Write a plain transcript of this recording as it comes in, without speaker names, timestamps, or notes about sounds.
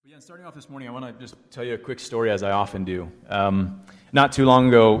Starting off this morning, I want to just tell you a quick story, as I often do. Not too long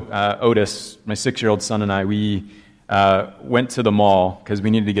ago, Otis, my 6-year-old son, and I, we went to the mall because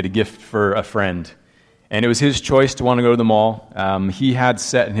we needed to get a gift for a friend. And it was his choice to want to go to the mall. He had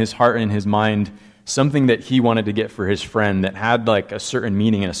set in his heart and in his mind something that he wanted to get for his friend that had like a certain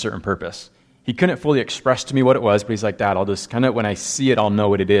meaning and a certain purpose. He couldn't fully express to me what it was, but he's like, Dad, I'll just kind of, when I see it, I'll know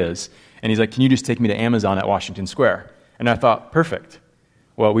what it is. And he's like, can you just take me to Amazon at Washington Square? And I thought, perfect.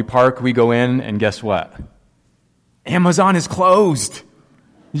 Well, we park, we go in, and guess what? Amazon is closed.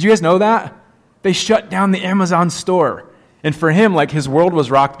 Did you guys know that? They shut down the Amazon store. And for him, like, his world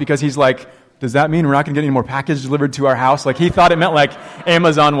was rocked because he's like, does that mean we're not going to get any more packages delivered to our house? Like, he thought it meant like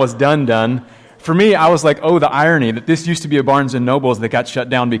Amazon was done. For me, I was like, oh, the irony that this used to be a Barnes & Nobles that got shut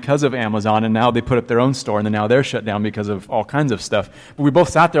down because of Amazon, and now they put up their own store, and then now they're shut down because of all kinds of stuff. But we both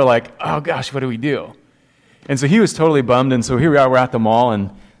sat there like, oh, gosh, what do we do? And so he was totally bummed, and so here we are, we're at the mall, and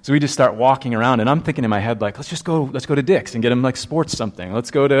so we just start walking around, and I'm thinking in my head, like, let's go to Dick's and get him, like, sports something.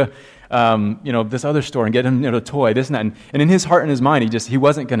 Let's go to, this other store and get him, a toy, this and that. And in his heart and his mind, he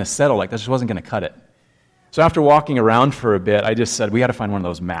wasn't going to settle. Like, that just wasn't going to cut it. So after walking around for a bit, I just said, we got to find one of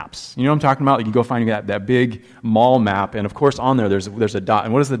those maps. You know what I'm talking about? Like, you go find that big mall map, and of course on there, there's a dot.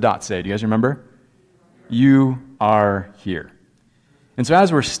 And what does the dot say? Do you guys remember? You are here. And so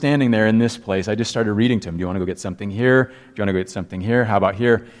as we're standing there in this place, I just started reading to him. Do you want to go get something here? Do you want to go get something here? How about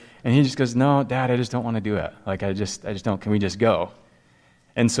here? And he just goes, no, Dad, I just don't want to do it. Like, I just don't. Can we just go?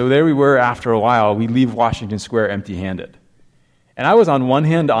 And so there we were after a while. We leave Washington Square empty-handed. And I was on one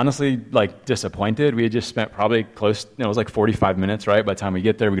hand, honestly, like, disappointed. We had just spent probably close, it was like 45 minutes, right? By the time we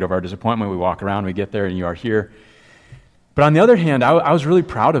get there, we get over our disappointment, we walk around, we get there, and you are here. But on the other hand, I was really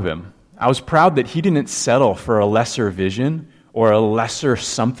proud of him. I was proud that he didn't settle for a lesser vision or a lesser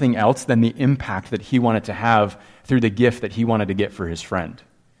something else than the impact that he wanted to have through the gift that he wanted to get for his friend.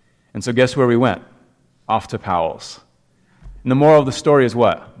 And so guess where we went? Off to Powell's. And the moral of the story is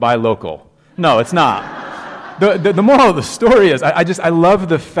what? Buy local. No, it's not. The moral of the story is, I love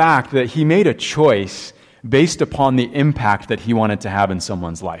the fact that he made a choice based upon the impact that he wanted to have in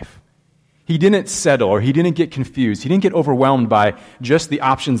someone's life. He didn't settle, or he didn't get confused. He didn't get overwhelmed by just the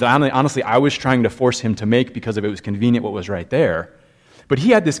options that honestly I was trying to force him to make because of it was convenient what was right there. But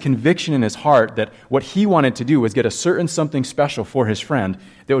he had this conviction in his heart that what he wanted to do was get a certain something special for his friend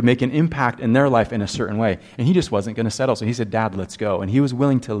that would make an impact in their life in a certain way. And he just wasn't going to settle. So he said, Dad, let's go. And he was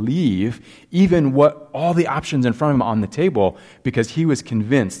willing to leave even what all the options in front of him on the table because he was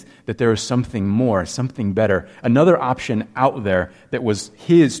convinced that there was something more, something better, another option out there that was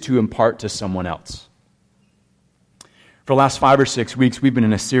his to impart to someone else. For the last 5 or 6 weeks, we've been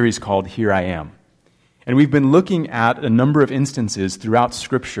in a series called Here I Am. And we've been looking at a number of instances throughout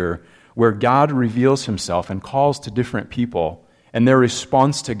Scripture where God reveals himself and calls to different people, and their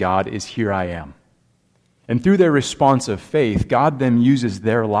response to God is, Here I am. And through their response of faith, God then uses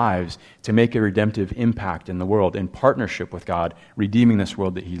their lives to make a redemptive impact in the world in partnership with God, redeeming this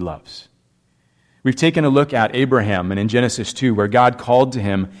world that he loves. We've taken a look at Abraham and in Genesis 2, where God called to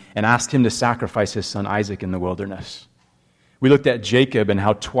him and asked him to sacrifice his son Isaac in the wilderness. We looked at Jacob and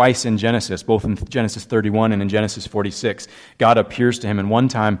how twice in Genesis, both in Genesis 31 and in Genesis 46, God appears to him. And one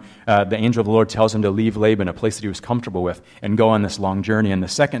time, the angel of the Lord tells him to leave Laban, a place that he was comfortable with, and go on this long journey. And the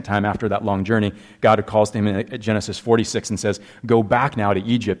second time after that long journey, God calls to him in Genesis 46 and says, go back now to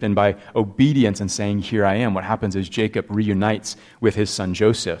Egypt. And by obedience and saying, Here I am, what happens is Jacob reunites with his son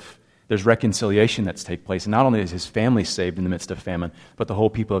Joseph. There's reconciliation that's taken place. And not only is his family saved in the midst of famine, but the whole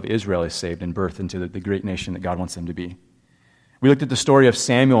people of Israel is saved and birthed into the great nation that God wants them to be. We looked at the story of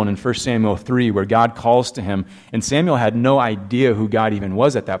Samuel in 1 Samuel 3, where God calls to him, and Samuel had no idea who God even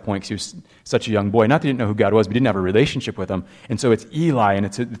was at that point because he was such a young boy. Not that he didn't know who God was, but he didn't have a relationship with him. And so it's Eli, and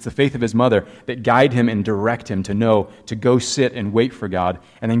it's the faith of his mother that guide him and direct him to know, to go sit and wait for God.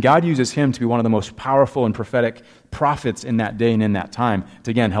 And then God uses him to be one of the most powerful and prophetic prophets in that day and in that time to,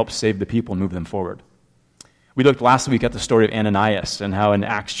 again, help save the people and move them forward. We looked last week at the story of Ananias and how in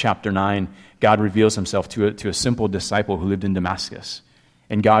Acts chapter 9, God reveals himself to a simple disciple who lived in Damascus.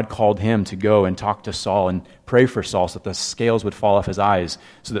 And God called him to go and talk to Saul and pray for Saul so that the scales would fall off his eyes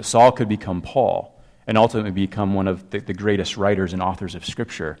so that Saul could become Paul and ultimately become one of the greatest writers and authors of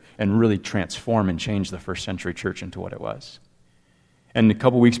Scripture and really transform and change the first century church into what it was. And a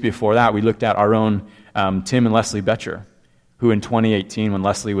couple weeks before that, we looked at our own Tim and Leslie Betcher, who in 2018, when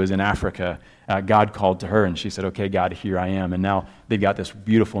Leslie was in Africa, God called to her, and she said, okay, God, here I am. And now they've got this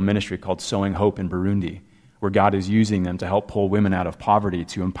beautiful ministry called Sowing Hope in Burundi, where God is using them to help pull women out of poverty,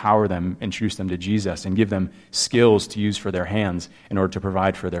 to empower them, introduce them to Jesus, and give them skills to use for their hands in order to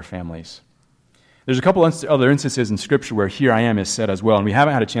provide for their families. There's a couple other instances in Scripture where here I am is said as well, and we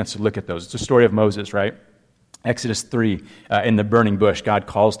haven't had a chance to look at those. It's the story of Moses, right? Exodus 3, in the burning bush, God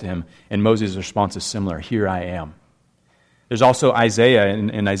calls to him, and Moses' response is similar, here I am. There's also Isaiah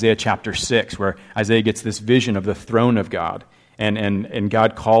in Isaiah chapter 6, where Isaiah gets this vision of the throne of God, and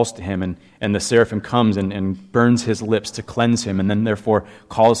God calls to him, and the seraphim comes and burns his lips to cleanse him, and then therefore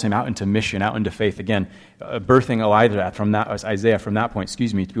calls him out into mission, out into faith. Again, birthing Isaiah from that point, to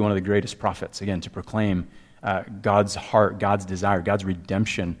be one of the greatest prophets, again, to proclaim God's heart, God's desire, God's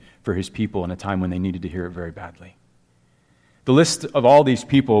redemption for his people in a time when they needed to hear it very badly. The list of all these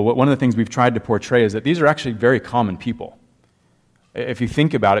people, one of the things we've tried to portray is that these are actually very common people. If you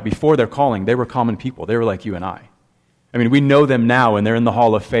think about it, before their calling, they were common people. They were like you and I. I mean, we know them now, and they're in the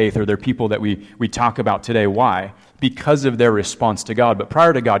hall of faith, or they're people that we talk about today. Why? Because of their response to God. But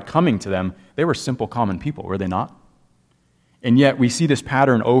prior to God coming to them, they were simple, common people, were they not? And yet, we see this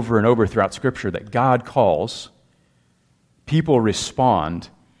pattern over and over throughout Scripture that God calls, people respond,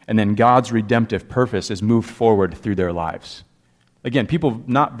 and then God's redemptive purpose is moved forward through their lives. Again, people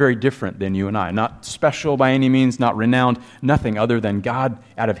not very different than you and I, not special by any means, not renowned, nothing other than God,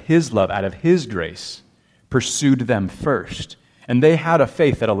 out of his love, out of his grace, pursued them first. And they had a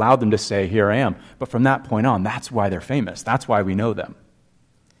faith that allowed them to say, here I am. But from that point on, that's why they're famous. That's why we know them.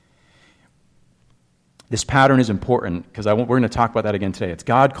 This pattern is important because we're going to talk about that again today. It's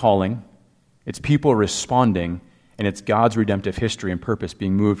God calling, it's people responding, and it's God's redemptive history and purpose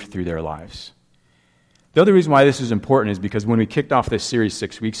being moved through their lives. The other reason why this is important is because when we kicked off this series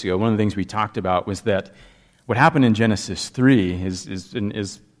 6 weeks ago, one of the things we talked about was that what happened in Genesis 3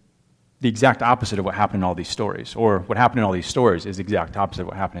 is the exact opposite of what happened in all these stories. Or what happened in all these stories is the exact opposite of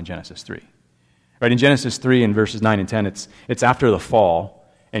what happened in Genesis 3. Right, in Genesis 3, in verses 9 and 10, it's after the fall,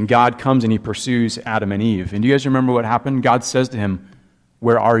 and God comes and he pursues Adam and Eve. And do you guys remember what happened? God says to him,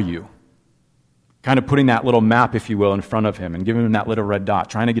 where are you? Kind of putting that little map, if you will, in front of him and giving him that little red dot,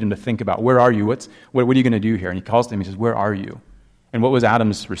 trying to get him to think about, where are you? What are you going to do here? And he calls to him, he says, where are you? And what was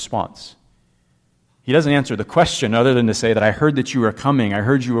Adam's response? He doesn't answer the question other than to say that I heard that you were coming, I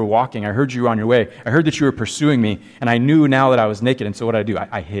heard you were walking, I heard you were on your way, I heard that you were pursuing me, and I knew now that I was naked, and so what did I do?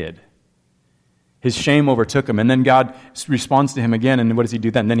 I hid. His shame overtook him, and then God responds to him again, and what does he do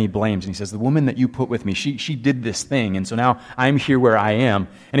then? Then he blames, and he says, the woman that you put with me, she did this thing, and so now I'm here where I am.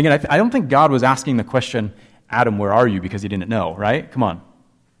 And again, I don't think God was asking the question, Adam, where are you? Because he didn't know, right? Come on.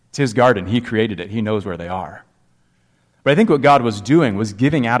 It's his garden. He created it. He knows where they are. But I think what God was doing was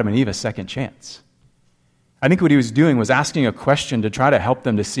giving Adam and Eve a second chance. I think what he was doing was asking a question to try to help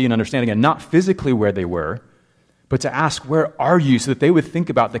them to see and understand, again, not physically where they were, but to ask, where are you? So that they would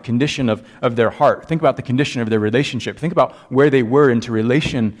think about the condition of their heart, think about the condition of their relationship, think about where they were into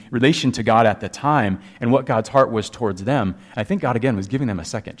relation to God at the time and what God's heart was towards them. And I think God, again, was giving them a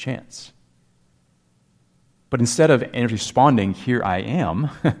second chance. But instead of responding, here I am,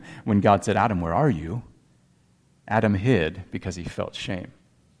 when God said, Adam, where are you? Adam hid because he felt shame.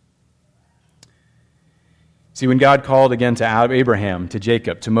 See, when God called again to Abraham, to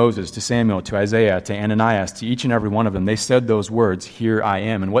Jacob, to Moses, to Samuel, to Isaiah, to Ananias, to each and every one of them, they said those words, here I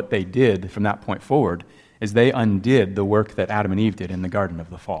am. And what they did from that point forward is they undid the work that Adam and Eve did in the garden of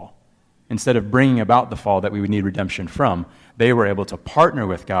the fall. Instead of bringing about the fall that we would need redemption from, they were able to partner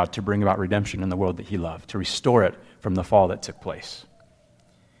with God to bring about redemption in the world that he loved, to restore it from the fall that took place.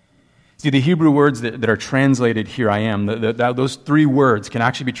 See, the Hebrew words that are translated, here I am, those three words can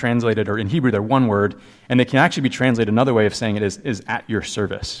actually be translated, or in Hebrew they're one word, and they can actually be translated, another way of saying it is at your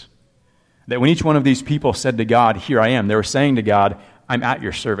service. That when each one of these people said to God, here I am, they were saying to God, I'm at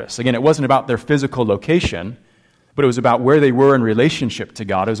your service. Again, it wasn't about their physical location, but it was about where they were in relationship to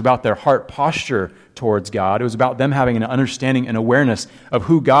God. It was about their heart posture towards God. It was about them having an understanding and awareness of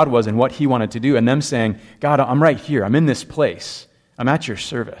who God was and what he wanted to do, and them saying, God, I'm right here. I'm in this place. I'm at your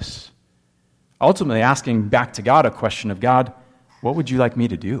service. Ultimately asking back to God a question of, God, what would you like me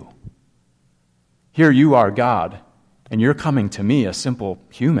to do? Here you are, God, and you're coming to me, a simple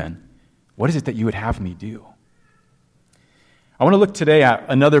human. What is it that you would have me do? I want to look today at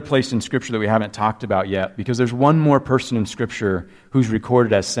another place in Scripture that we haven't talked about yet, because there's one more person in Scripture who's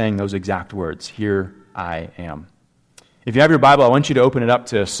recorded as saying those exact words, here I am. If you have your Bible, I want you to open it up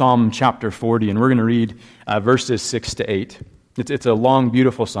to Psalm chapter 40, and we're going to read verses 6 to 8. It's a long,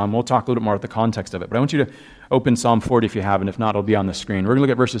 beautiful psalm. We'll talk a little bit more about the context of it. But I want you to open Psalm 40 if you have, and if not, it'll be on the screen. We're going to look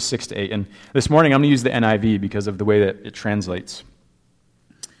at verses 6 to 8. And this morning, I'm going to use the NIV because of the way that it translates.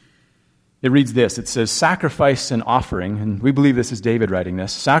 It reads this. It says, sacrifice and offering, and we believe this is David writing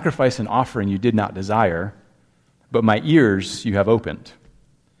this, sacrifice and offering you did not desire, but my ears you have opened.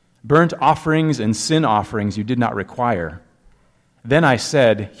 Burnt offerings and sin offerings you did not require. Then I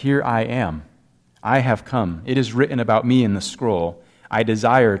said, here I am. I have come. It is written about me in the scroll. I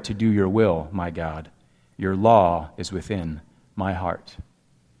desire to do your will, my God. Your law is within my heart.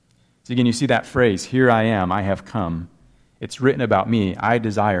 So again, you see that phrase, here I am, I have come. It's written about me. I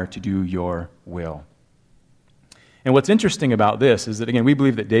desire to do your will. And what's interesting about this is that, again, we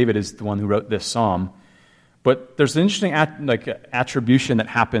believe that David is the one who wrote this psalm, but there's an interesting attribution that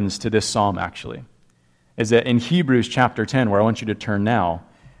happens to this psalm, actually, is that in Hebrews chapter 10, where I want you to turn now,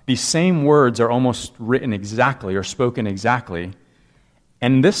 these same words are almost written exactly or spoken exactly,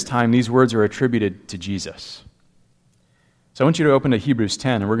 and this time these words are attributed to Jesus. So I want you to open to Hebrews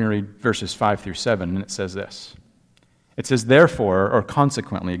 10, and we're going to read verses 5 through 7, and it says this. It says, therefore, or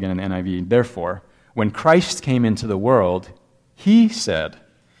consequently, again in the NIV, therefore, when Christ came into the world, he said,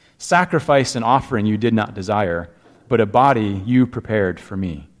 sacrifice and offering you did not desire, but a body you prepared for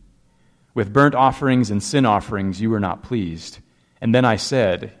me. With burnt offerings and sin offerings you were not pleased. And then I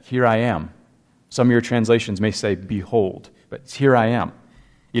said, here I am. Some of your translations may say, behold, but here I am.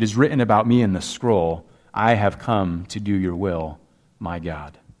 It is written about me in the scroll, I have come to do your will, my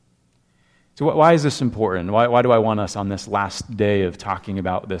God. So why is this important? Why do I want us on this last day of talking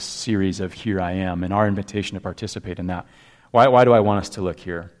about this series of Here I Am and our invitation to participate in that? Why do I want us to look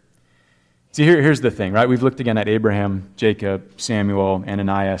here? See, here's the thing, right? We've looked again at Abraham, Jacob, Samuel,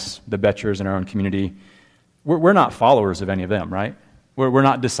 Ananias, the Betchers in our own community. We're not followers of any of them, right? We're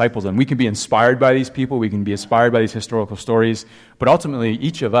not disciples of them. We can be inspired by these people. We can be inspired by these historical stories. But ultimately,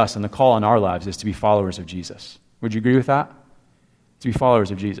 each of us and the call in our lives is to be followers of Jesus. Would you agree with that? To be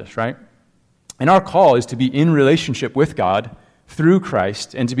followers of Jesus, right? And our call is to be in relationship with God through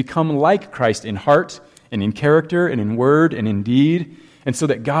Christ and to become like Christ in heart and in character and in word and in deed, and so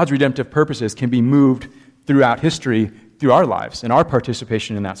that God's redemptive purposes can be moved throughout history through our lives and our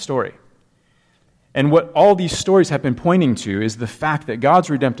participation in that story. And what all these stories have been pointing to is the fact that God's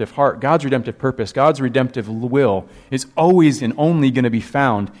redemptive heart, God's redemptive purpose, God's redemptive will is always and only going to be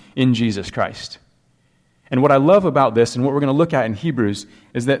found in Jesus Christ. And what I love about this and what we're going to look at in Hebrews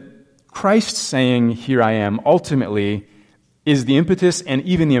is that Christ saying, here I am, ultimately is the impetus and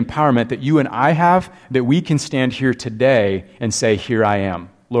even the empowerment that you and I have, that we can stand here today and say, here I am.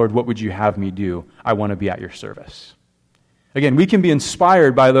 Lord, what would you have me do? I want to be at your service. Again, we can be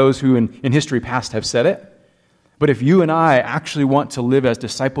inspired by those who in history past have said it, but if you and I actually want to live as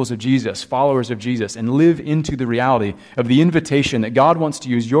disciples of Jesus, followers of Jesus, and live into the reality of the invitation that God wants to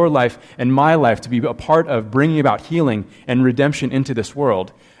use your life and my life to be a part of bringing about healing and redemption into this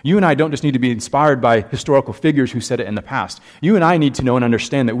world, you and I don't just need to be inspired by historical figures who said it in the past. You and I need to know and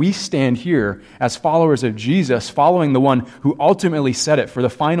understand that we stand here as followers of Jesus, following the one who ultimately said it for the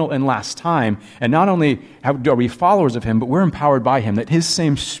final and last time. And not only are we followers of him, but we're empowered by him, that his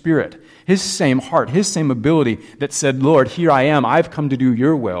same spirit, his same heart, his same ability that said, Lord, here I am, I've come to do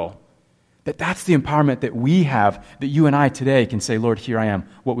your will, that's the empowerment that we have, that you and I today can say, Lord, here I am,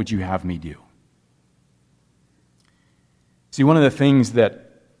 what would you have me do? See, one of the things that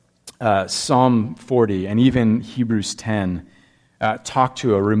Psalm 40 and even Hebrews 10 talk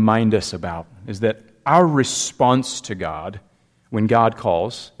to or remind us about is that our response to God when God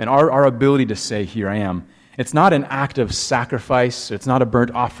calls and our ability to say, here I am, it's not an act of sacrifice, it's not a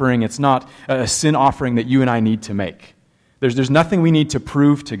burnt offering, it's not a sin offering that you and I need to make. There's nothing we need to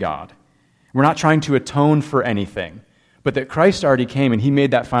prove to God. We're not trying to atone for anything, but that Christ already came and he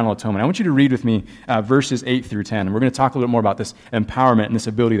made that final atonement. I want you to read with me verses 8 through 10, and we're going to talk a little bit more about this empowerment and this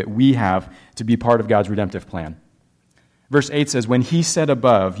ability that we have to be part of God's redemptive plan. Verse 8 says, when he said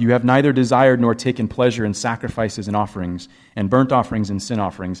above, you have neither desired nor taken pleasure in sacrifices and offerings, and burnt offerings and sin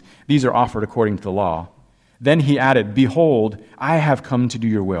offerings. These are offered according to the law. Then he added, behold, I have come to do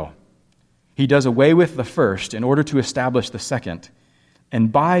your will. He does away with the first in order to establish the second.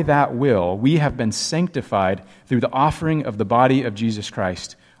 And by that will, we have been sanctified through the offering of the body of Jesus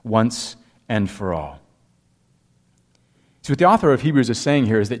Christ once and for all. So what the author of Hebrews is saying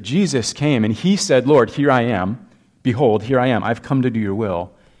here is that Jesus came and he said, Lord, here I am. Behold, here I am. I've come to do your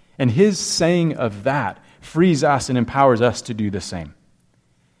will. And his saying of that frees us and empowers us to do the same.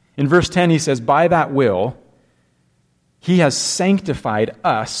 In verse 10, he says, by that will, he has sanctified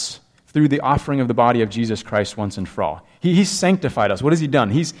us through the offering of the body of Jesus Christ once and for all. He's sanctified us. What has he done?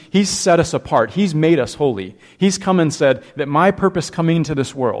 He's set us apart. He's made us holy. He's come and said that my purpose coming into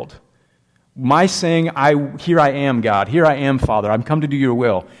this world, my saying, here I am, God, here I am, Father, I've come to do your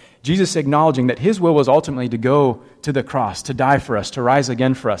will. Jesus acknowledging that his will was ultimately to go to the cross, to die for us, to rise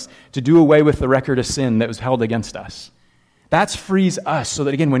again for us, to do away with the record of sin that was held against us. That frees us so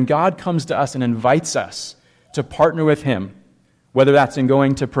that, again, when God comes to us and invites us to partner with him, whether that's in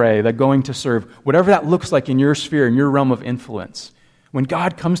going to pray, that going to serve, whatever that looks like in your sphere, in your realm of influence, When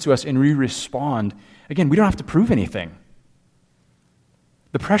God comes to us and we respond, again, we don't have to prove anything.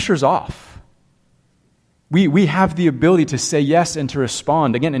 The pressure's off. We have the ability to say yes and to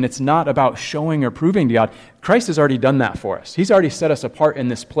respond. Again, and it's not about showing or proving to God. Christ has already done that for us. He's already set us apart in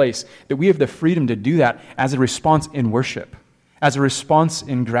this place, that we have the freedom to do that as a response in worship, as a response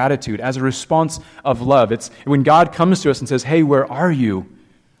in gratitude, as a response of love. It's when God comes to us and says, hey, where are you?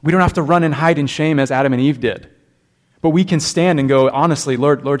 We don't have to run and hide in shame as Adam and Eve did. But we can stand and go, honestly,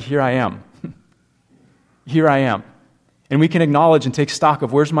 Lord, here I am. Here I am. And we can acknowledge and take stock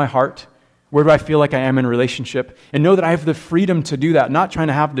of where's my heart? Where do I feel like I am in relationship? And know that I have the freedom to do that, not trying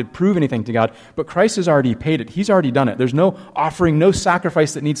to have to prove anything to God, but Christ has already paid it. He's already done it. There's no offering, no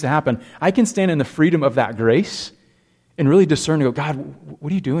sacrifice that needs to happen. I can stand in the freedom of that grace and really discern and go, God, what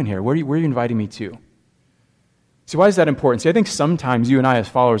are you doing here? Where are you inviting me to? So why is that important? See, I think sometimes you and I as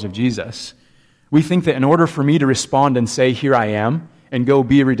followers of Jesus, we think that in order for me to respond and say, here I am, and go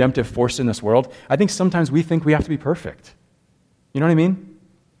be a redemptive force in this world, I think sometimes we think we have to be perfect. You know what I mean?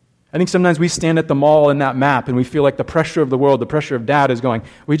 I think sometimes we stand at the mall in that map and we feel like the pressure of the world, the pressure of dad is going,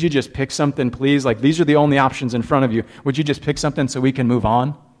 would you just pick something, please? Like, these are the only options in front of you. Would you just pick something so we can move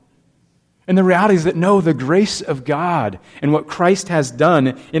on? And the reality is that no, the grace of God and what Christ has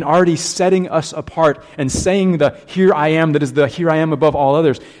done in already setting us apart and saying the here I am, that is the here I am above all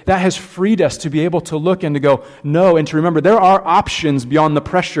others, that has freed us to be able to look and to go, no, and to remember there are options beyond the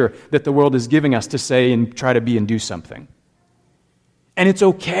pressure that the world is giving us to say and try to be and do something. And it's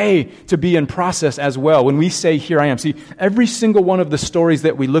okay to be in process as well. When we say, here I am. See, every single one of the stories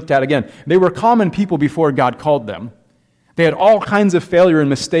that we looked at, again, they were common people before God called them. They had all kinds of failure and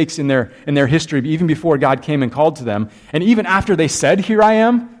mistakes in their history, even before God came and called to them. And even after they said, here I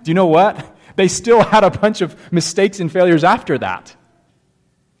am, do you know what? They still had a bunch of mistakes and failures after that.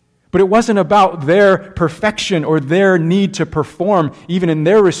 But it wasn't about their perfection or their need to perform, even in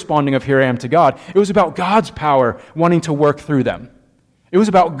their responding of here I am to God. It was about God's power wanting to work through them. It was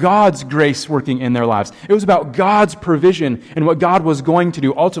about God's grace working in their lives. It was about God's provision and what God was going to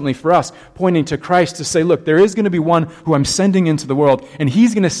do ultimately for us, pointing to Christ to say, look, there is going to be one who I'm sending into the world, and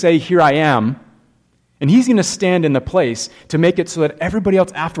he's going to say, here I am, and he's going to stand in the place to make it so that everybody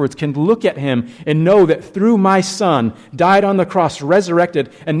else afterwards can look at him and know that through my Son, died on the cross,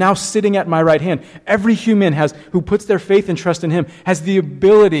 resurrected, and now sitting at my right hand, every human who puts their faith and trust in him has the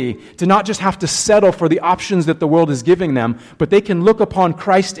ability to not just have to settle for the options that the world is giving them, but they can look upon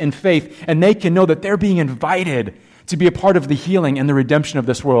Christ in faith and they can know that they're being invited to be a part of the healing and the redemption of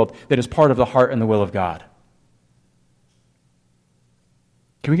this world that is part of the heart and the will of God.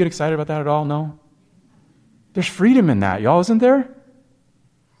 Can we get excited about that at all? No? There's freedom in that, y'all, isn't there?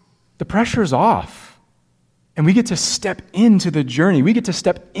 The pressure's off. And we get to step into the journey. We get to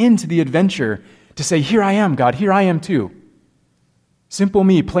step into the adventure to say, here I am, God, here I am too. Simple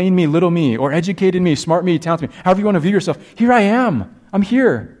me, plain me, little me, or educated me, smart me, talented me, however you want to view yourself. Here I am. I'm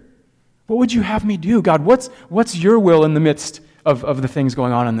here. What would you have me do, God? What's your will in the midst of the things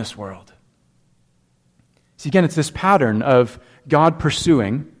going on in this world? See, again, it's this pattern of God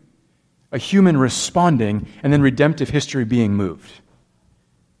pursuing, a human responding, and then redemptive history being moved.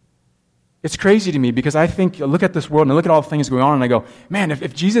 It's crazy to me because I look at this world and I look at all the things going on and I go, man,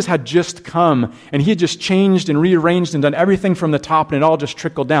 if Jesus had just come and he had just changed and rearranged and done everything from the top and it all just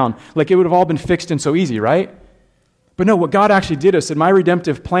trickled down, like it would have all been fixed and so easy, right? But no, what God actually did is said, my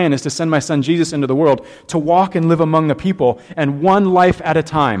redemptive plan is to send my son Jesus into the world to walk and live among the people, and one life at a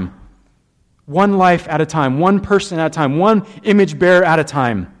time, one person at a time, one image bearer at a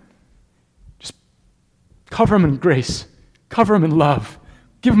time. Cover them in grace. Cover them in love.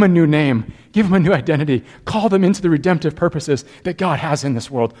 Give them a new name. Give them a new identity. Call them into the redemptive purposes that God has in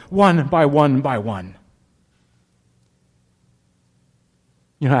this world, one by one by one.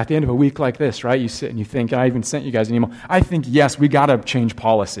 You know, at the end of a week like this, right, you sit and you think, and I even sent you guys an email, I think, yes, we got to change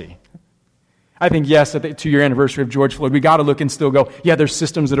policy. I think, yes, at the 2-year anniversary of George Floyd, we got to look and still go, yeah, there's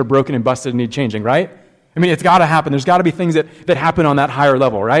systems that are broken and busted and need changing, right? I mean, it's got to happen. There's got to be things that happen on that higher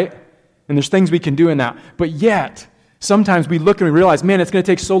level, right? And there's things we can do in that. But yet, sometimes we look and we realize, man, it's going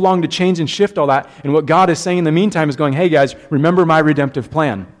to take so long to change and shift all that. And what God is saying in the meantime is going, hey guys, remember my redemptive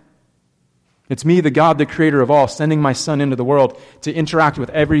plan. It's me, the God, the creator of all, sending my son into the world to interact with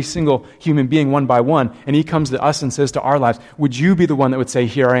every single human being one by one. And he comes to us and says to our lives, would you be the one that would say,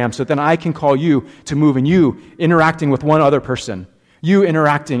 here I am, so then I can call you to move, and you interacting with one other person, you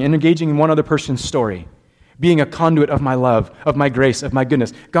interacting and engaging in one other person's story, being a conduit of my love, of my grace, of my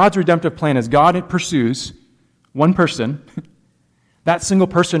goodness. God's redemptive plan is God pursues one person, that single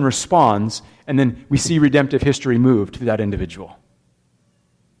person responds, and then we see redemptive history moved to that individual.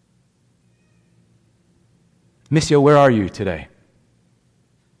 Missio, where are you today?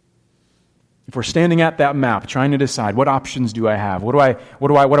 if we're standing at that map trying to decide what options do I have, what do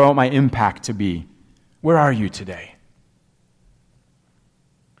I want my impact to be, where are you today?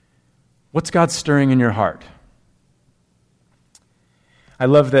 What's God stirring in your heart? I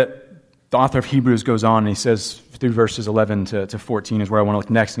love that the author of Hebrews goes on and he says, through verses 11 to 14 is where I want to look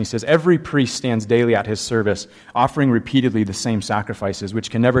next, and he says, every priest stands daily at his service, offering repeatedly the same sacrifices,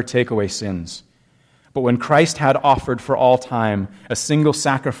 which can never take away sins. But when Christ had offered for all time a single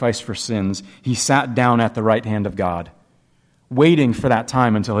sacrifice for sins, he sat down at the right hand of God, waiting for that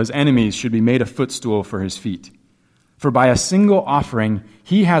time until his enemies should be made a footstool for his feet. For by a single offering,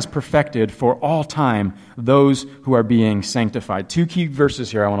 he has perfected for all time those who are being sanctified. Two key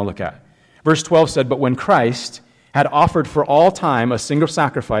verses here I want to look at. Verse 12 said, but when Christ had offered for all time a single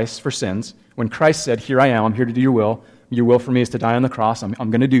sacrifice for sins, when Christ said, here I am, I'm here to do your will for me is to die on the cross, I'm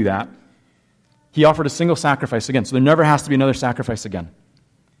going to do that, he offered a single sacrifice again, so there never has to be another sacrifice again.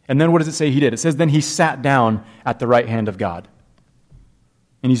 And then what does it say he did? It says then he sat down at the right hand of God.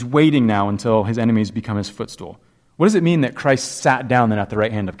 And he's waiting now until his enemies become his footstool. What does it mean that Christ sat down then at the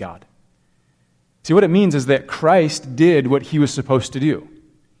right hand of God? See, what it means is that Christ did what he was supposed to do.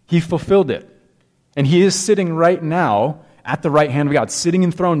 He fulfilled it. And he is sitting right now at the right hand of God, sitting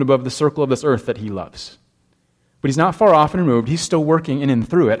enthroned above the circle of this earth that he loves. But he's not far off and removed. He's still working in and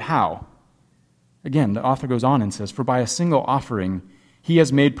through it. How? Again, the author goes on and says, for by a single offering, he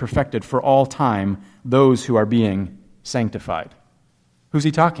has made perfected for all time those who are being sanctified. Who's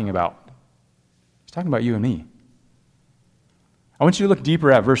he talking about? He's talking about you and me. I want you to look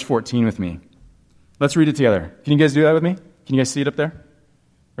deeper at verse 14 with me. Let's read it together. Can you guys do that with me? Can you guys see it up there?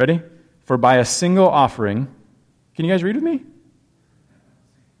 Ready? For by a single offering, can you guys read with me?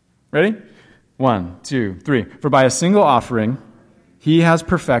 Ready? 1, 2, 3. For by a single offering, he has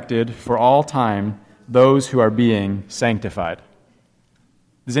perfected for all time those who are being sanctified.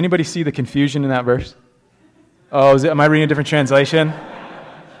 Does anybody see the confusion in that verse? Oh, am I reading a different translation?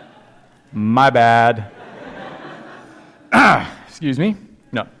 My bad. Excuse me.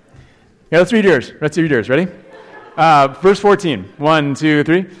 No. Yeah, let's read yours. Ready? Verse 14. 1, 2,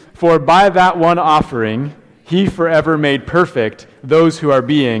 3. For by that one offering, he forever made perfect those who are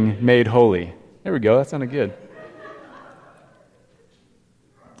being made holy. There we go. That sounded good.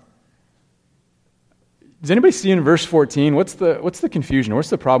 Does anybody see in verse 14, what's the confusion?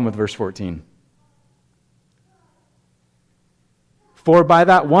 What's the problem with verse 14? For by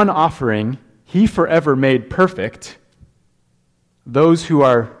that one offering, he forever made perfect those who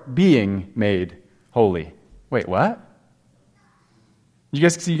are being made holy. Wait, what? You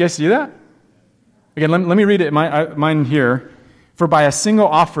guys see that? Again, let me read it. Mine here. For by a single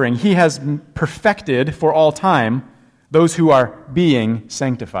offering, he has perfected for all time those who are being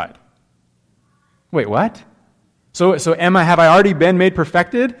sanctified. Wait, what? So have I already been made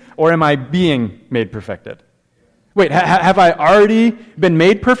perfected, or am I being made perfected? Wait, have I already been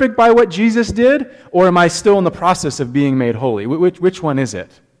made perfect by what Jesus did, or am I still in the process of being made holy? Which one is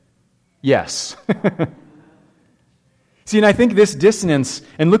it? Yes. See, and I think this dissonance,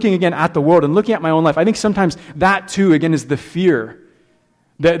 and looking again at the world and looking at my own life, I think sometimes that too, again, is the fear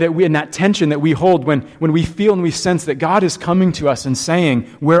that we, and that tension that we hold when we feel and we sense that God is coming to us and saying,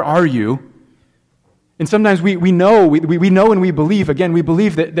 where are you? And sometimes we know and we believe, again, we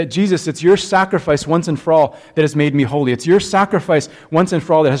believe that Jesus, it's your sacrifice once and for all that has made me holy. It's your sacrifice once and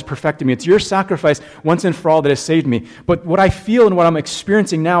for all that has perfected me. It's your sacrifice once and for all that has saved me. But what I feel and what I'm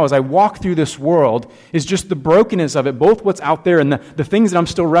experiencing now as I walk through this world is just the brokenness of it, both what's out there and the things that I'm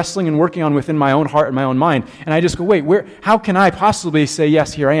still wrestling and working on within my own heart and my own mind. And I just go, wait, how can I possibly say,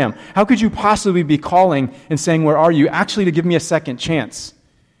 yes, here I am? How could you possibly be calling and saying, where are you, actually to give me a second chance?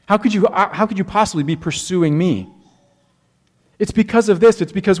 How could you possibly be pursuing me? It's because of this.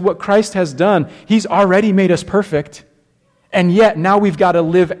 It's because what Christ has done. He's already made us perfect, and yet now we've got to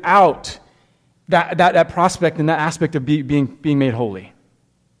live out that prospect and that aspect of being made holy.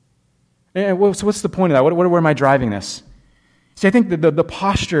 And so what's the point of that? Where am I driving this? See, I think the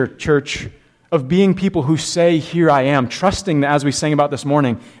posture, church, of being people who say, here I am, trusting that, as we sang about this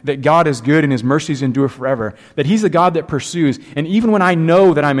morning, that God is good and his mercies endure forever, that he's the God that pursues, and even when I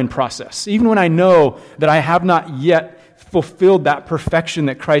know that I'm in process, even when I know that I have not yet fulfilled that perfection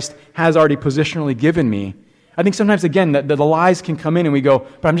that Christ has already positionally given me, I think sometimes, again, that the lies can come in and we go,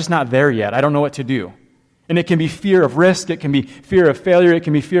 but I'm just not there yet. I don't know what to do. And it can be fear of risk, it can be fear of failure, it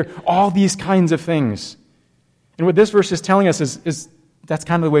can be fear, all these kinds of things. And what this verse is telling us is that's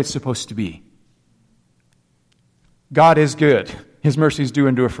kind of the way it's supposed to be. God is good. His mercies do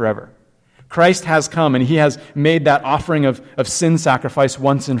endure forever. Christ has come and he has made that offering of sin sacrifice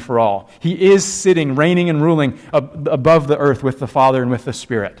once and for all. He is sitting, reigning and ruling above the earth with the Father and with the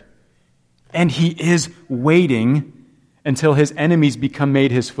Spirit. And he is waiting until his enemies become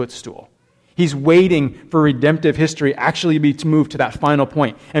made his footstool. He's waiting for redemptive history actually to move to that final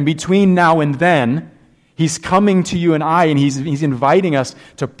point. And between now and then, he's coming to you and I, and he's inviting us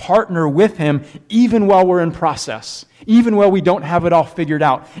to partner with him even while we're in process, even while we don't have it all figured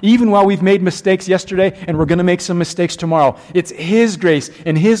out, even while we've made mistakes yesterday and we're going to make some mistakes tomorrow. It's his grace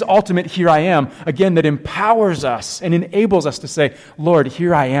and his ultimate here I am, again, that empowers us and enables us to say, Lord,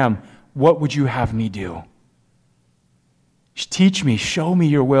 here I am. What would you have me do? Teach me, show me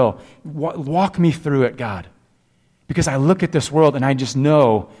your will. Walk me through it, God. Because I look at this world and I just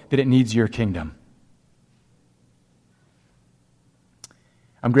know that it needs your kingdom.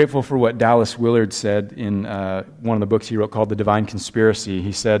 I'm grateful for what Dallas Willard said in one of the books he wrote called The Divine Conspiracy.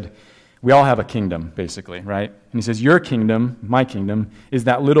 He said, we all have a kingdom, basically, right? And he says, your kingdom, my kingdom, is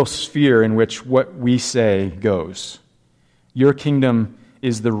that little sphere in which what we say goes. Your kingdom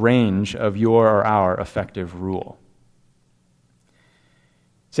is the range of your or our effective rule.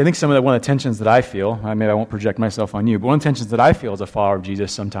 See, I think one of the tensions that I feel, maybe I won't project myself on you, but one of the tensions that I feel as a follower of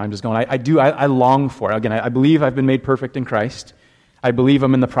Jesus sometimes is going, I long for it. Again, I believe I've been made perfect in Christ. I believe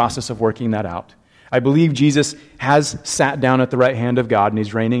I'm in the process of working that out. I believe Jesus has sat down at the right hand of God and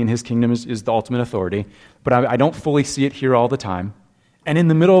he's reigning and his kingdom is the ultimate authority, but I don't fully see it here all the time. And in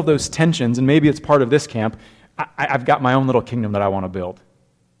the middle of those tensions, and maybe it's part of this camp, I've got my own little kingdom that I want to build.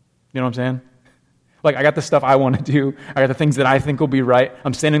 You know what I'm saying? Like, I got the stuff I want to do. I got the things that I think will be right.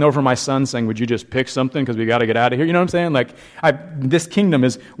 I'm standing over my son saying, would you just pick something because we got to get out of here? You know what I'm saying? Like, this kingdom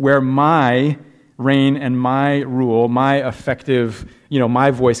is where my reign and my rule, my effective,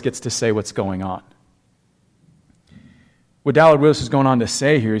 my voice gets to say what's going on. What Dallas Willard is going on to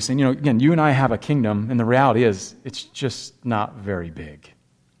say here is saying, again, you and I have a kingdom, and the reality is it's just not very big.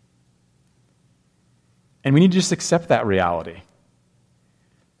 And we need to just accept that reality.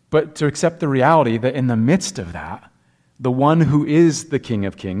 But to accept the reality that in the midst of that, the one who is the King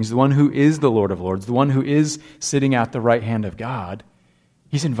of Kings, the one who is the Lord of Lords, the one who is sitting at the right hand of God,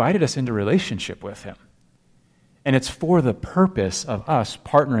 he's invited us into relationship with him. And it's for the purpose of us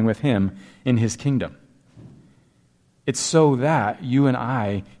partnering with him in his kingdom. It's so that you and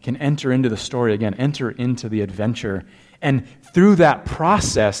I can enter into the story again, enter into the adventure. And through that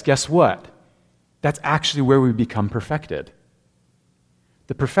process, guess what? That's actually where we become perfected.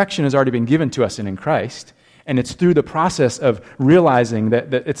 The perfection has already been given to us in Christ, and it's through the process of realizing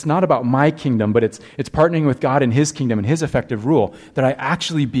that it's not about my kingdom, but it's partnering with God in his kingdom and his effective rule that I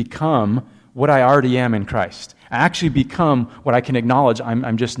actually become what I already am in Christ. I actually become what I can acknowledge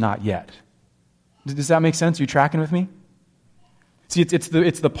I'm just not yet. Does that make sense? Are you tracking with me? See, it's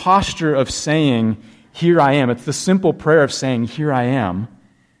the posture of saying, here I am. It's the simple prayer of saying, here I am,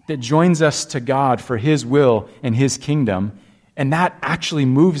 that joins us to God for his will and his kingdom. And that actually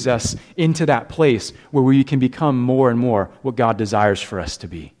moves us into that place where we can become more and more what God desires for us to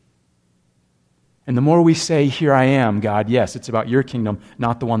be. And the more we say, here I am, God, yes, it's about your kingdom,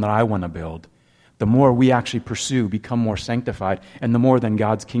 not the one that I want to build, the more we actually pursue, become more sanctified, and the more then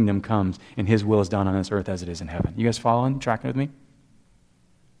God's kingdom comes and his will is done on this earth as it is in heaven. You guys following, tracking with me?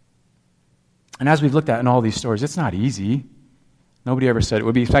 And as we've looked at in all these stories, it's not easy. Nobody ever said it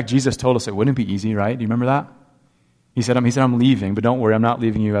would be. In fact, Jesus told us it wouldn't be easy, right? Do you remember that? He said, I'm leaving, but don't worry, I'm not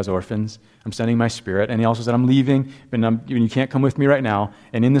leaving you as orphans. I'm sending my Spirit. And he also said, I'm leaving, but you can't come with me right now.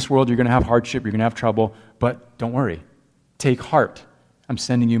 And in this world, you're going to have hardship, you're going to have trouble, but don't worry. Take heart. I'm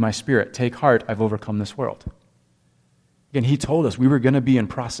sending you my Spirit. Take heart, I've overcome this world. Again, he told us we were going to be in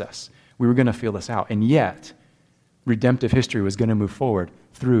process. We were going to feel this out. And yet, redemptive history was going to move forward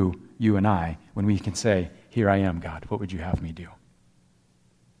through you and I when we can say, here I am, God. What would you have me do?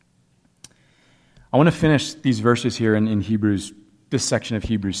 I want to finish these verses here in Hebrews, this section of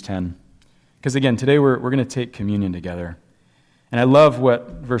Hebrews 10. Because again, today we're going to take communion together. And I love what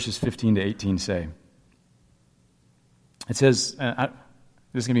verses 15 to 18 say. It says, this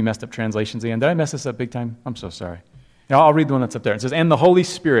is going to be messed up translations again. Did I mess this up big time? I'm so sorry. I'll read the one that's up there. It says, and the Holy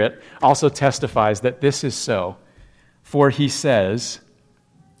Spirit also testifies that this is so. For he says,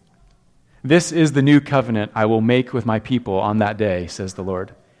 this is the new covenant I will make with my people on that day, says the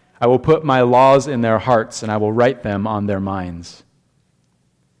Lord. I will put my laws in their hearts, and I will write them on their minds.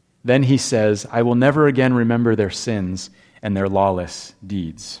 Then he says, I will never again remember their sins and their lawless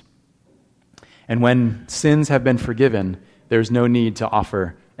deeds. And when sins have been forgiven, there's no need to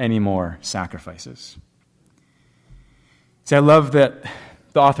offer any more sacrifices. See, I love that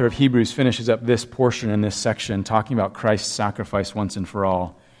the author of Hebrews finishes up this portion in this section talking about Christ's sacrifice once and for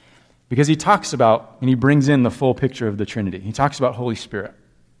all. Because he talks about, and he brings in the full picture of the Trinity. He talks about Holy Spirit.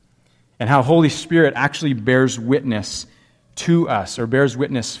 And how Holy Spirit actually bears witness to us or bears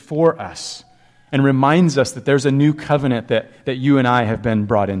witness for us and reminds us that there's a new covenant that you and I have been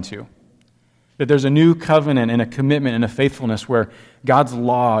brought into. That there's a new covenant and a commitment and a faithfulness where God's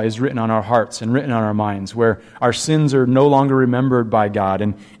law is written on our hearts and written on our minds, where our sins are no longer remembered by God.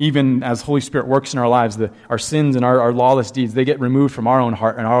 And even as Holy Spirit works in our lives, our sins and our lawless deeds, they get removed from our own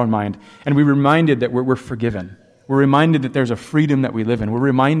heart and our own mind. And we're reminded that we're forgiven. We're reminded that there's a freedom that we live in. We're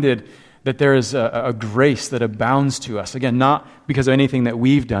reminded that there is a grace that abounds to us. Again, not because of anything that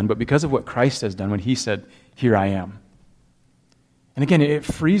we've done, but because of what Christ has done when he said, "Here I am." And again, it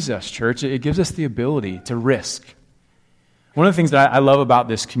frees us, church. It gives us the ability to risk. One of the things that I love about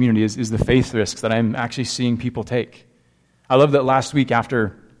this community is the faith risks that I'm actually seeing people take. I love that last week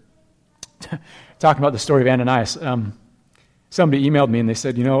after talking about the story of Ananias, somebody emailed me and they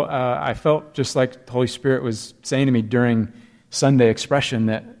said, I felt just like the Holy Spirit was saying to me during Sunday expression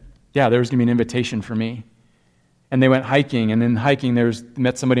that, yeah, there was going to be an invitation for me. And they went hiking, and in hiking,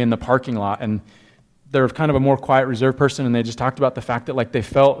 met somebody in the parking lot, and they're kind of a more quiet, reserved person, and they just talked about the fact that they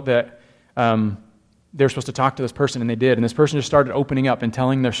felt that they were supposed to talk to this person, and they did. And this person just started opening up and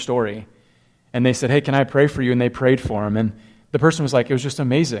telling their story. And they said, "Hey, can I pray for you?" And they prayed for him. And the person was like, it was just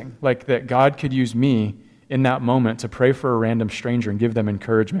amazing, that God could use me in that moment to pray for a random stranger and give them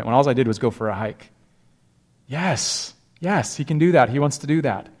encouragement when all I did was go for a hike. Yes, he can do that. He wants to do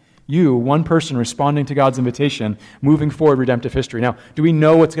that. You, one person responding to God's invitation, moving forward redemptive history. Now, do we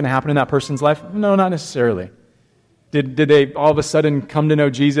know what's going to happen in that person's life? No, not necessarily. Did they all of a sudden come to know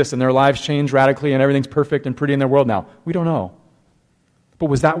Jesus and their lives change radically and everything's perfect and pretty in their world now? We don't know. But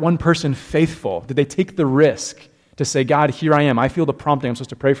was that one person faithful? Did they take the risk to say, "God, here I am. I feel the prompting. I'm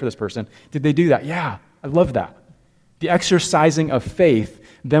supposed to pray for this person"? Did they do that? Yeah, I love that. The exercising of faith,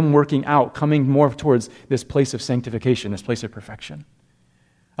 them working out, coming more towards this place of sanctification, this place of perfection.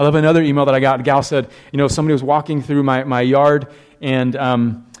 I love another email that I got. A gal said, somebody was walking through my yard and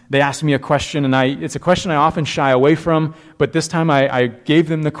they asked me a question, and it's a question I often shy away from, but this time I gave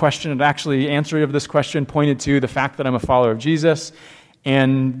them the question, and actually answer of this question pointed to the fact that I'm a follower of Jesus,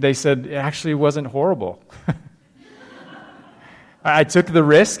 and they said it actually wasn't horrible. I took the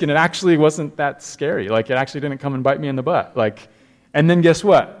risk, and it actually wasn't that scary. It actually didn't come and bite me in the butt. And then guess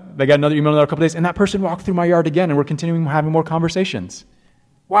what? They got another email in a couple days, and that person walked through my yard again, and we're continuing having more conversations.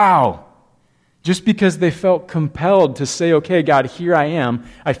 Wow. Just because they felt compelled to say, "Okay, God, here I am.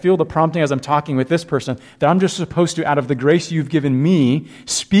 I feel the prompting as I'm talking with this person that I'm just supposed to, out of the grace you've given me,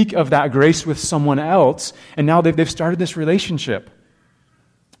 speak of that grace with someone else." And now they've started this relationship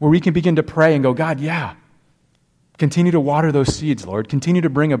where we can begin to pray and go, "God, yeah, continue to water those seeds, Lord. Continue to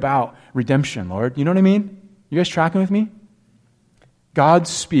bring about redemption, Lord." You know what I mean? You guys tracking with me? God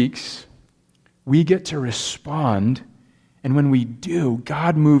speaks. We get to respond. And when we do,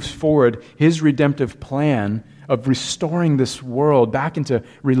 God moves forward his redemptive plan of restoring this world back into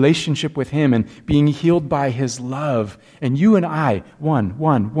relationship with him and being healed by his love. And you and I,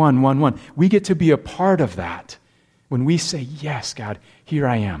 one, we get to be a part of that when we say, "Yes, God, here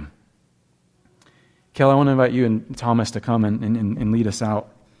I am." Kel, I want to invite you and Thomas to come and lead us out.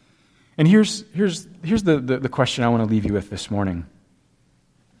 And here's the question I want to leave you with this morning.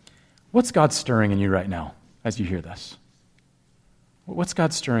 What's God stirring in you right now as you hear this? What's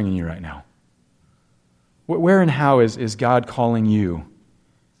God stirring in you right now? Where and how is God calling you,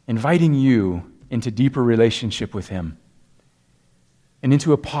 inviting you into deeper relationship with him and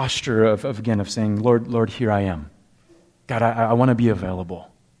into a posture of saying, Lord, here I am. God, I want to be available.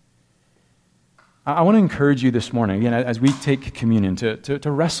 I want to encourage you this morning, again, as we take communion,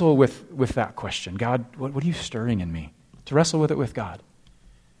 to wrestle with that question. God, what are you stirring in me? To wrestle with it with God.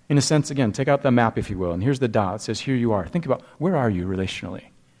 In a sense, again, take out the map, if you will, and here's the dot. It says, here you are. Think about, where are you relationally?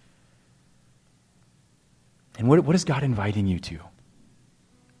 And what is God inviting you to?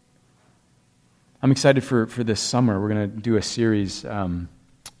 I'm excited for this summer. We're going to do a series on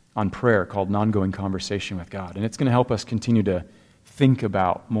prayer called An Ongoing Conversation with God. And it's going to help us continue to think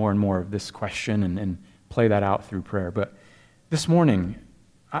about more and more of this question and play that out through prayer. But this morning,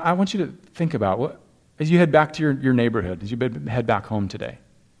 I want you to think about, as you head back to your neighborhood, as you head back home today,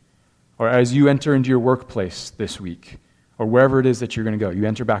 or as you enter into your workplace this week, or wherever it is that you're going to go, you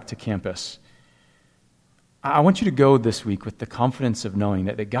enter back to campus. I want you to go this week with the confidence of knowing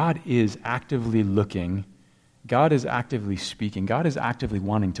that God is actively looking, God is actively speaking, God is actively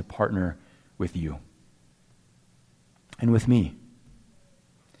wanting to partner with you and with me.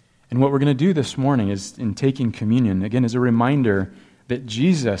 And what we're going to do this morning is, in taking communion, again, is a reminder that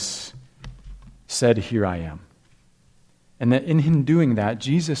Jesus said, "Here I am." And that in him doing that,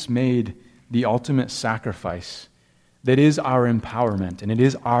 Jesus made the ultimate sacrifice that is our empowerment and it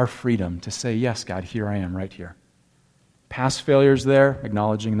is our freedom to say, "Yes, God, here I am right here." Past failures there,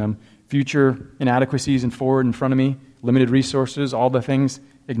 acknowledging them. Future inadequacies and forward in front of me, limited resources, all the things,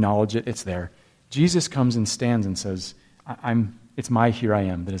 acknowledge it, it's there. Jesus comes and stands and says, it's my here I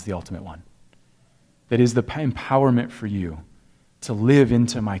am that is the ultimate one. That is the empowerment for you to live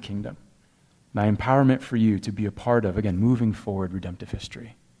into my kingdom. My empowerment for you to be a part of, again, moving forward redemptive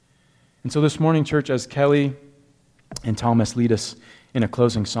history. And so this morning, church, as Kelly and Thomas lead us in a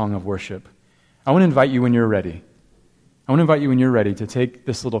closing song of worship, I want to invite you when you're ready. I want to invite you when you're ready to take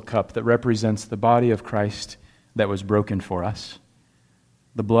this little cup that represents the body of Christ that was broken for us,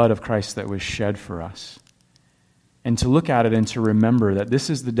 the blood of Christ that was shed for us, and to look at it and to remember that this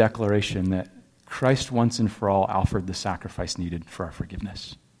is the declaration that Christ once and for all offered the sacrifice needed for our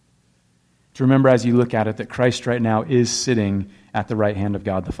forgiveness. To remember as you look at it that Christ right now is sitting at the right hand of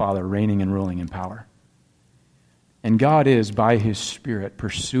God the Father, reigning and ruling in power. And God is, by His Spirit,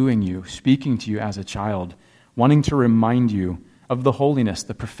 pursuing you, speaking to you as a child, wanting to remind you of the holiness,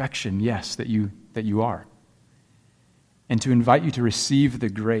 the perfection, yes, that you are. And to invite you to receive the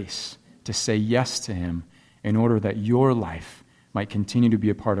grace to say yes to Him in order that your life might continue to be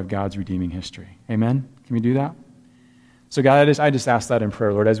a part of God's redeeming history. Amen? Can we do that? So God, I just ask that in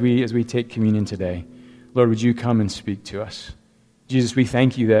prayer, Lord, as we take communion today. Lord, would you come and speak to us? Jesus, we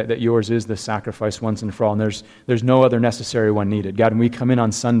thank you that yours is the sacrifice once and for all, and there's no other necessary one needed. God, when we come in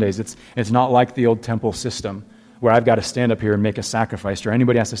on Sundays, it's not like the old temple system where I've got to stand up here and make a sacrifice, or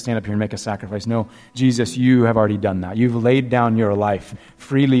anybody has to stand up here and make a sacrifice. No, Jesus, you have already done that. You've laid down your life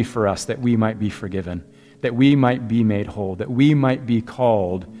freely for us that we might be forgiven, that we might be made whole, that we might be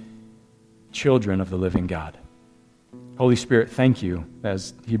called children of the living God. Holy Spirit, thank you,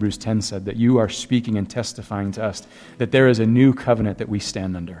 as Hebrews 10 said, that you are speaking and testifying to us that there is a new covenant that we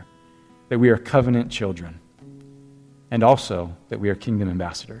stand under, that we are covenant children, and also that we are kingdom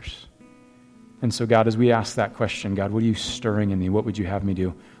ambassadors. And so, God, as we ask that question, God, what are you stirring in me? What would you have me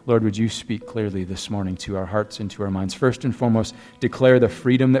do? Lord, would you speak clearly this morning to our hearts and to our minds? First and foremost, declare the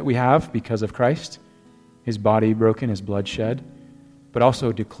freedom that we have because of Christ, His body broken, His blood shed, but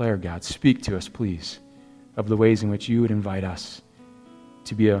also declare, God, speak to us, please, of the ways in which you would invite us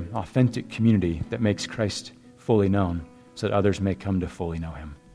to be an authentic community that makes Christ fully known so that others may come to fully know Him.